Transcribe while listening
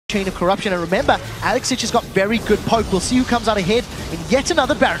chain of corruption. And remember, Alexic has got very good poke. We'll see who comes out ahead in yet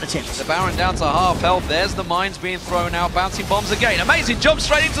another Baron attempt. The Baron down to half health. There's the mines being thrown out. Bouncing bombs again. Amazing jump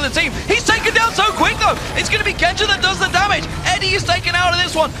straight into the team. He's taken down so quick though. It's going to be Genja that does the damage. Eddie is taken out of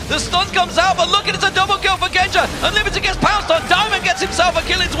this one. The stun comes out, but look at it, it's a double kill for Genja. Unlimited gets pounced on. Diamond gets himself a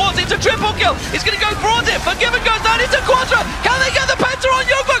kill in towards. It's a triple kill. He's going to go for it. Forgiven goes down into Quadra. Can they get the Penta on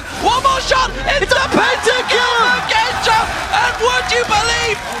Youngbook? One more shot. It's a Pentakill for Genja. And would you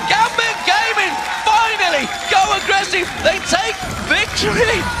believe GMB Gaming finally go aggressive. They take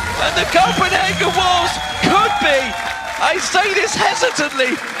victory. And the Copenhagen Wolves could be, I say this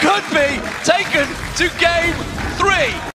hesitantly, could be taken to game 3.